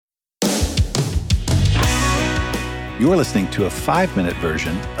You're listening to a 5-minute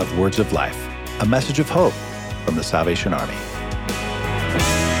version of Words of Life, a message of hope from the Salvation Army.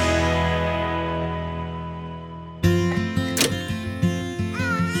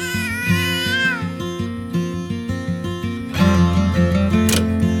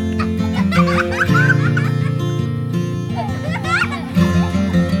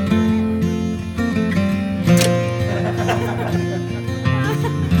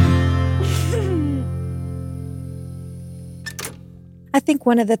 I think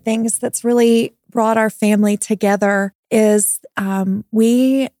one of the things that's really brought our family together is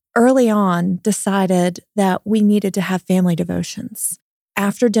we early on decided that we needed to have family devotions.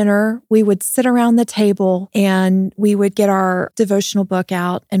 After dinner, we would sit around the table and we would get our devotional book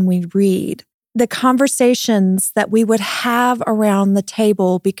out and we'd read. The conversations that we would have around the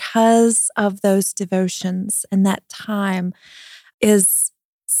table because of those devotions and that time is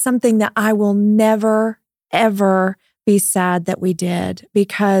something that I will never, ever be sad that we did,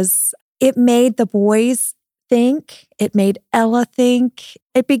 because it made the boys think, it made Ella think,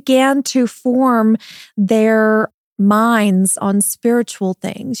 it began to form their minds on spiritual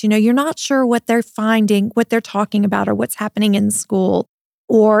things. You know, you're not sure what they're finding, what they're talking about, or what's happening in school,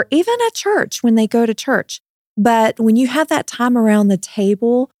 or even at church when they go to church. But when you have that time around the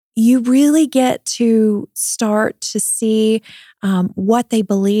table, you really get to start to see what they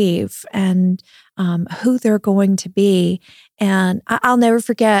believe and who they're going to be. And I'll never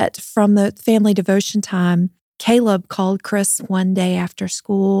forget from the family devotion time, Caleb called Chris one day after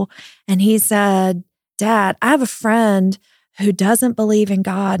school and he said, "Dad, I have a friend who doesn't believe in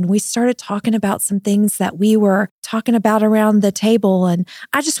God." And we started talking about some things that we were talking about around the table. And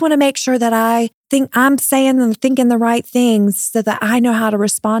I just want to make sure that I think I'm saying and thinking the right things so that I know how to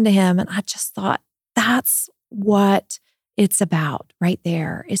respond to him. And I just thought that's what it's about right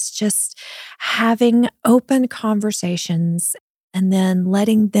there. It's just having open conversations and then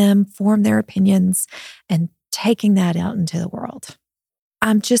letting them form their opinions and taking that out into the world.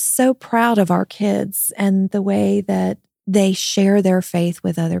 I'm just so proud of our kids and the way that they share their faith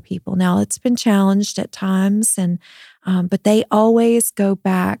with other people. Now, it's been challenged at times, and but they always go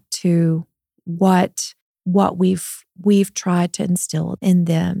back to what we've tried to instill in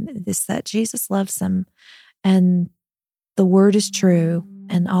them, is that Jesus loves them and the word is true,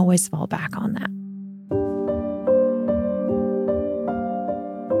 and always fall back on that.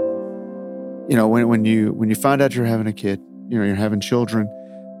 You know, when you find out you're having a kid, you know, you're having children,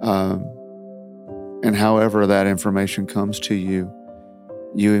 and however that information comes to you,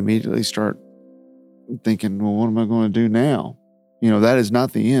 you immediately start thinking, well, what am I going to do now? You know, that is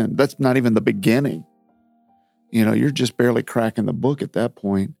not the end. That's not even the beginning. You know, you're just barely cracking the book at that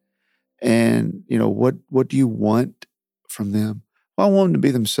point. And, you know, what do you want from them? Well, I want them to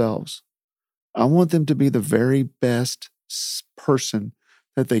be themselves. I want them to be the very best person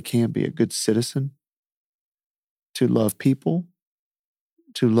that they can be, a good citizen, to love people,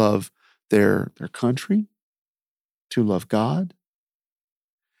 to love their country, to love God.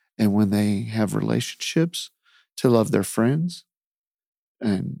 And when they have relationships, to love their friends.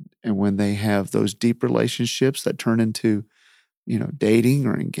 And when they have those deep relationships that turn into, you know, dating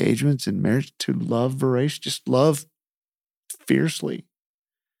or engagements and marriage, to love voracious, just love fiercely,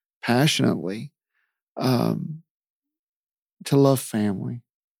 passionately, to love family.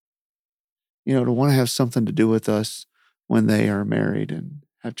 You know, to want to have something to do with us when they are married and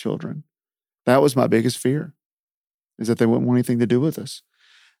have children. That was my biggest fear, is that they wouldn't want anything to do with us.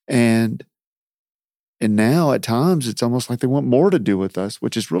 And now at times it's almost like they want more to do with us,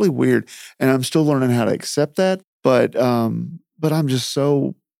 which is really weird. And I'm still learning how to accept that. But I'm just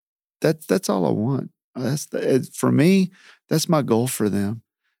so, that's all I want. For me, that's my goal for them,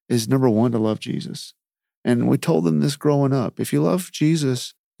 is number one, to love Jesus. And we told them this growing up. If you love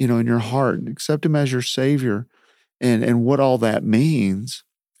Jesus, you know, in your heart and accept him as your Savior and what all that means,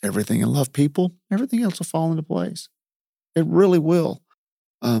 everything, and love people, everything else will fall into place. It really will.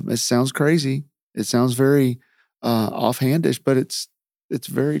 It sounds crazy. It sounds very offhandish, but it's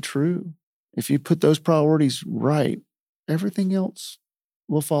very true. If you put those priorities right, everything else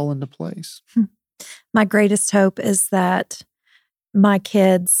will fall into place. My greatest hope is that my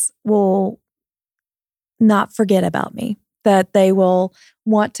kids will not forget about me, that they will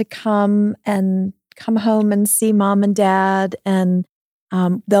want to come home and see mom and dad, and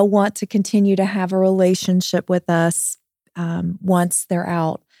they'll want to continue to have a relationship with us once they're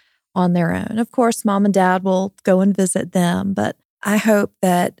out on their own. Of course, mom and dad will go and visit them, but I hope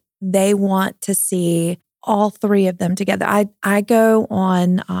that they want to see all three of them together. I go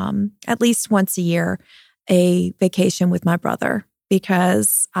on at least once a year a vacation with my brother,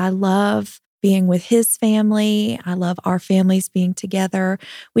 because I love being with his family. I love our families being together.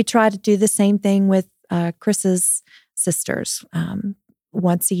 We try to do the same thing with Chris's sisters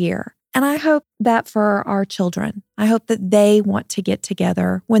once a year. And I hope that for our children, I hope that they want to get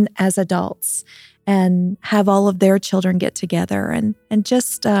together as adults and have all of their children get together and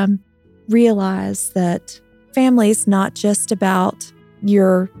just realize that family is not just about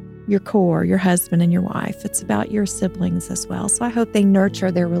your core, your husband and your wife. It's about your siblings as well. So I hope they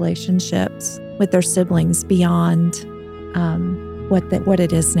nurture their relationships with their siblings beyond what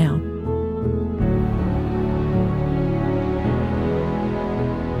it is now.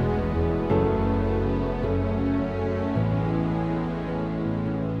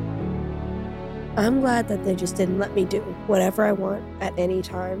 I'm glad that they just didn't let me do whatever I want at any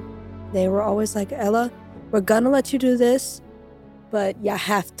time. They were always like, Ella, we're gonna let you do this, but you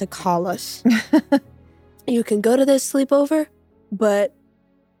have to call us. You can go to this sleepover, but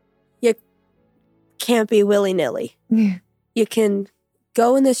you can't be willy-nilly. Yeah. You can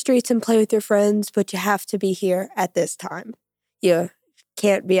go in the streets and play with your friends, but you have to be here at this time. You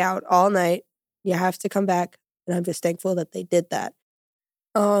can't be out all night. You have to come back. And I'm just thankful that they did that.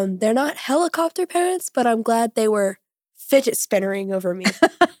 They're not helicopter parents, but I'm glad they were fidget spinnering over me.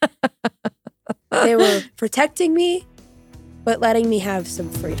 They were protecting me, but letting me have some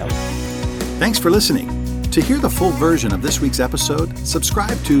freedom. Thanks for listening. To hear the full version of this week's episode,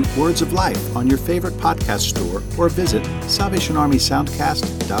 subscribe to Words of Life on your favorite podcast store or visit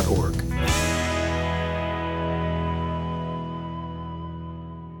SalvationArmySoundcast.org.